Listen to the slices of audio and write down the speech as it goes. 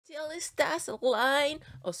Is that a line?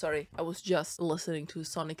 Oh, sorry, I was just listening to a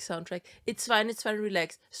Sonic soundtrack. It's fine,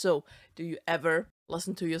 relax. So, do you ever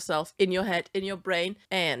listen to yourself in your head, in your brain?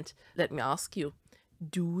 And let me ask you,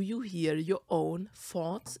 do you hear your own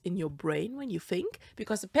thoughts in your brain when you think?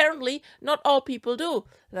 Because apparently, not all people do.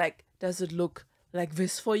 Like, does it look like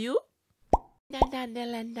this for you? Let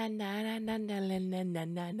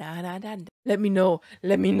me know.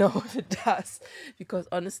 Let me know if it does. Because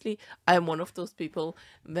honestly, I'm one of those people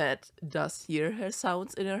that does hear her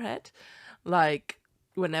sounds in her head. Like,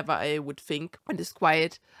 whenever I would think and it's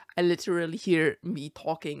quiet, I literally hear me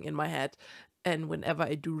talking in my head. And whenever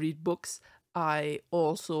I do read books, I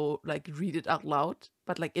also like read it out loud,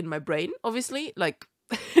 but like in my brain, obviously, like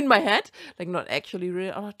in my head, like not actually read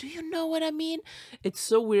it out loud. Do you know what I mean? It's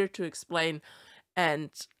so weird to explain. And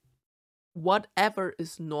whatever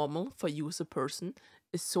is normal for you as a person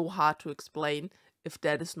is so hard to explain if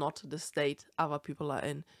that is not the state other people are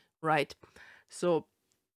in, right? So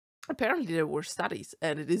apparently there were studies,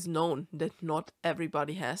 and it is known that not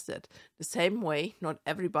everybody has that. The same way, not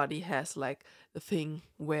everybody has like the thing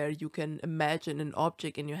where you can imagine an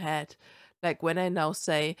object in your head. Like when I now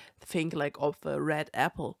say, think like of a red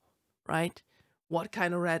apple, right? What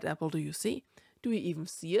kind of red apple do you see? Do you even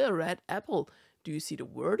see a red apple? Do you see the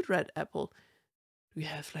word red apple? Do you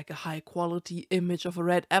have like a high quality image of a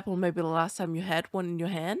red apple, maybe the last time you had one in your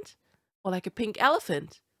hand? Or like a pink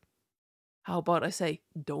elephant? How about I say,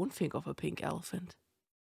 don't think of a pink elephant?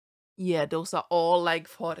 Yeah, those are all like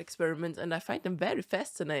thought experiments, and I find them very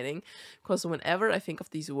fascinating because whenever I think of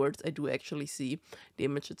these words, I do actually see the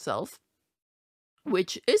image itself,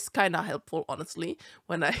 which is kind of helpful, honestly,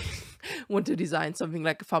 when I want to design something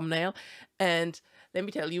like a thumbnail. And let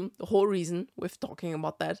me tell you, the whole reason with talking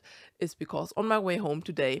about that is because on my way home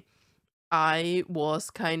today, I was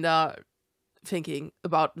kind of thinking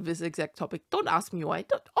about this exact topic. Don't ask me why.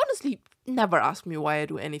 Honestly, never ask me why I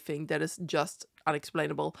do anything that is just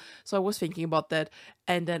unexplainable. So I was thinking about that,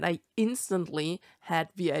 and then I instantly had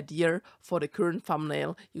the idea for the current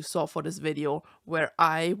thumbnail you saw for this video, where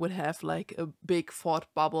I would have like a big thought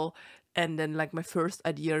bubble, and then like my first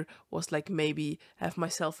idea was like maybe have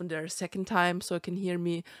myself in there a second time so it can hear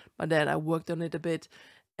me, but then I worked on it a bit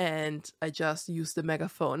and I just used the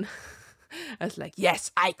megaphone. I was like,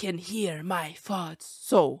 yes, I can hear my thoughts.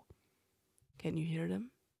 So, can you hear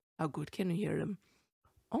them? How good can you hear them?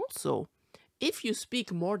 Also, if you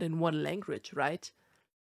speak more than one language, right?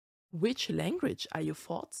 Which language are your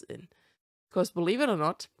thoughts in? Because believe it or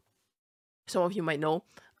not, some of you might know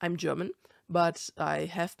I'm German, but I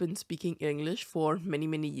have been speaking English for many,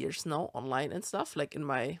 many years now, online and stuff. Like in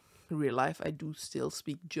my real life, I do still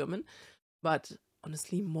speak German, but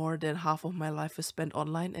honestly, more than half of my life is spent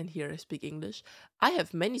online, and here I speak English. I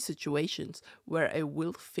have many situations where I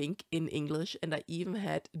will think in English, and I even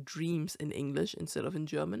had dreams in English instead of in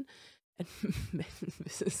German. And man,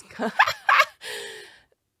 this is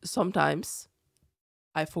sometimes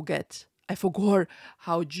I forget. I forgot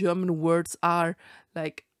how German words are.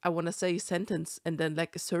 Like, I want to say a sentence, and then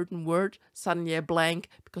like a certain word, suddenly I blank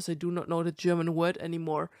because I do not know the German word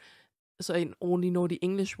anymore. So I only know the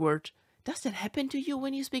English word. Does that happen to you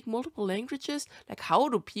when you speak multiple languages? Like, how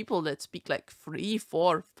do people that speak like 3,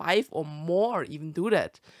 4, 5 or more even do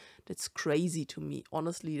that? That's crazy to me.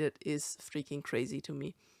 Honestly, that is freaking crazy to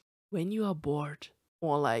me. When you are bored,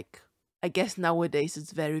 or like, I guess nowadays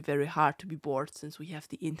it's very, very hard to be bored since we have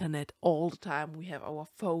the internet all the time. We have our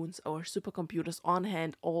phones, our supercomputers on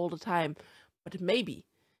hand all the time. But maybe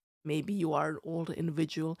you are an older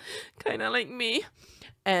individual, kind of like me,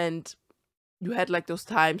 and you had like those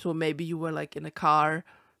times where maybe you were like in a car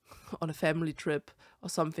on a family trip or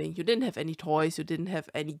something. You didn't have any toys, you didn't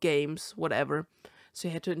have any games, whatever. So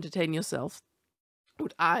you had to entertain yourself.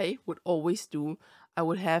 What I would always do, I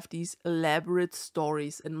would have these elaborate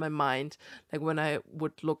stories in my mind. Like when I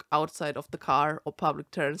would look outside of the car or public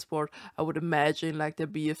transport, I would imagine like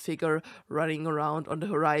there'd be a figure running around on the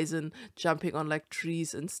horizon, jumping on like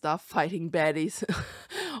trees and stuff, fighting baddies.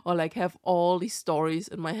 Or like have all these stories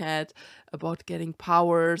in my head about getting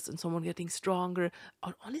powers and someone getting stronger.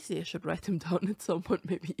 Honestly, I should write them down at some point,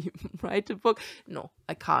 maybe even write a book. No,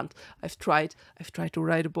 I can't. I've tried to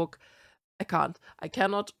write a book. I can't. I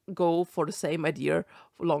cannot go for the same idea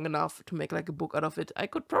for long enough to make like a book out of it. I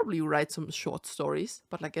could probably write some short stories,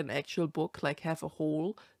 but like an actual book, like have a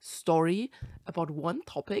whole story about one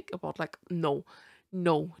topic, about like no.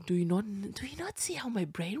 Do you not see how my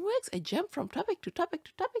brain works? I jump from topic to topic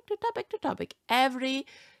to topic to topic to topic every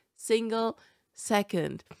single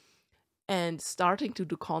second. And starting to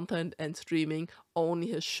do content and streaming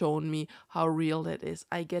only has shown me how real that is.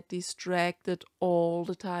 I get distracted all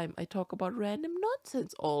the time. I talk about random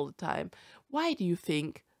nonsense all the time. Why do you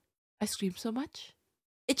think I scream so much?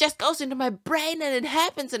 It just goes into my brain and it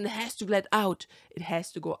happens and it has to let out. It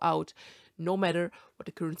has to go out, no matter what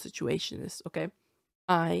the current situation is, okay?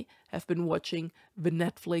 I have been watching the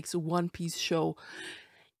Netflix One Piece show.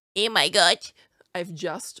 Oh my god. I've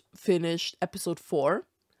just finished episode 4.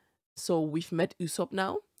 So we've met Usopp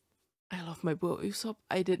now. I love my boy Usopp.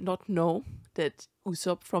 I did not know that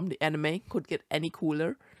Usopp from the anime could get any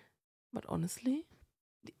cooler. But honestly,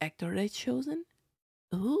 the actor they've chosen.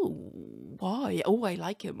 Oh, why? Oh, I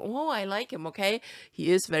like him. Oh, I like him, okay? He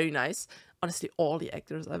is very nice. Honestly, all the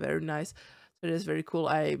actors are very nice. So it is very cool.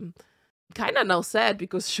 I'm kind of now sad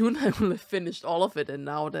because soon I will have finished all of it. And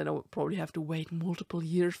now then I will probably have to wait multiple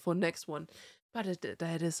years for next one. But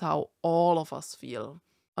that is how all of us feel.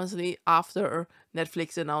 Honestly, after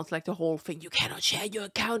Netflix announced like the whole thing, you cannot share your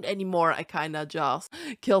account anymore, I kind of just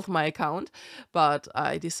killed my account. But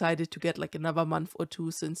I decided to get like another month or two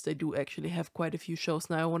since they do actually have quite a few shows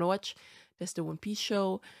now I want to watch. There's the One Piece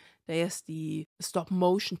show. There's the stop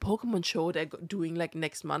motion Pokemon show they're doing like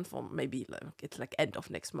next month, or maybe like it's like end of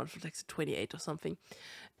next month, like the 28th or something.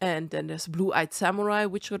 And then there's Blue-Eyed Samurai,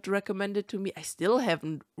 which got recommended to me. I still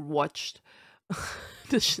haven't watched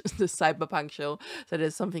the Cyberpunk show, so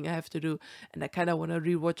that's something I have to do. And I kind of want to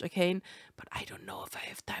rewatch again, but I don't know if I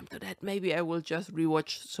have time to that. Maybe I will just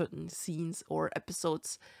rewatch certain scenes or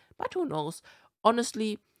episodes, but who knows?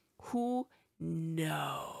 Honestly, who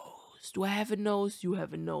knows? Do I have a nose? You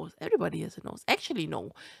have a nose. Everybody has a nose. Actually,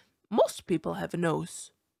 no. Most people have a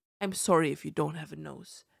nose. I'm sorry if you don't have a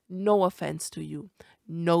nose. No offense to you.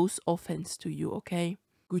 Nose offense to you, okay?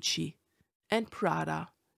 Gucci and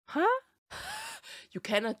Prada. Huh? You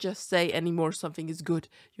cannot just say anymore something is good.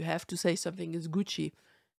 You have to say something is Gucci.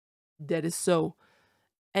 That is so.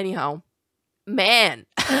 Anyhow, man.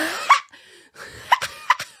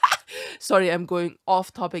 Sorry, I'm going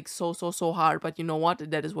off topic so hard, but you know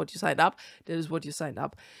what? That is what you signed up. That is what you signed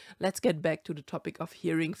up. Let's get back to the topic of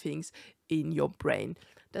hearing things in your brain.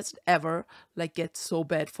 Does it ever like get so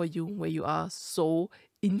bad for you where you are so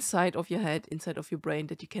inside of your head, inside of your brain,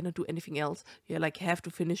 that you cannot do anything else? You like have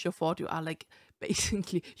to finish your thought. You are like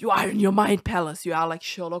basically, you are in your mind palace. You are like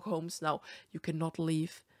Sherlock Holmes now. You cannot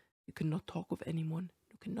leave. You cannot talk with anyone.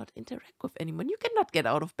 You cannot interact with anyone. You cannot get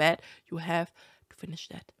out of bed. You have to finish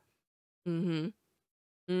that. And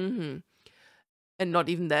not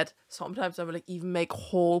even that. Sometimes I will like even make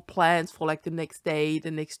whole plans for like the next day,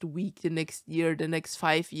 the next week, the next year, the next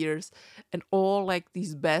 5 years, and all like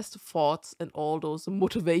these best thoughts and all those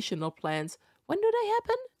motivational plans. When do they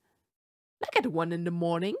happen? Like at 1 in the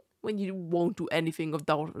morning, when you won't do anything of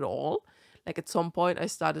that at all. Like at some point I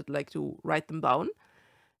started like to write them down.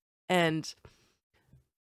 And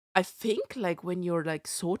I think like when you're like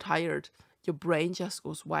so tired, your brain just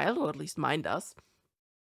goes wild, or at least mine does.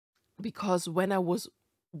 Because when I was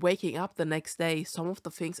waking up the next day, some of the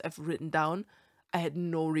things I've written down, I had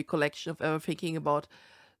no recollection of ever thinking about.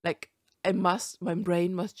 Like, my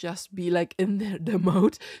brain must just be like in the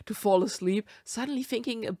mode to fall asleep, suddenly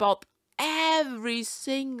thinking about every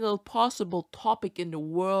single possible topic in the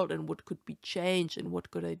world and what could be changed and what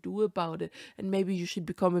could I do about it. And maybe you should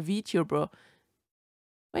become a VTuber.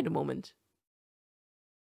 Wait a moment.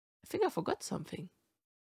 I think I forgot something.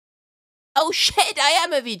 Oh shit, I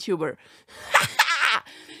am a VTuber.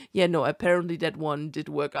 Yeah, no, apparently that one did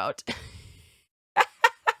work out.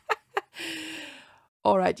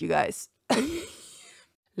 Alright, you guys.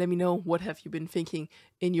 Let me know what have you been thinking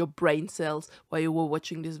in your brain cells while you were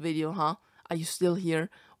watching this video, huh? Are you still here,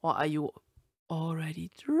 or are you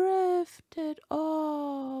already drifted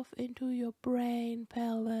off into your brain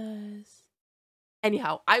palace?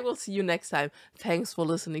 Anyhow, I will see you next time. Thanks for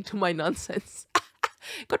listening to my nonsense.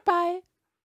 Goodbye.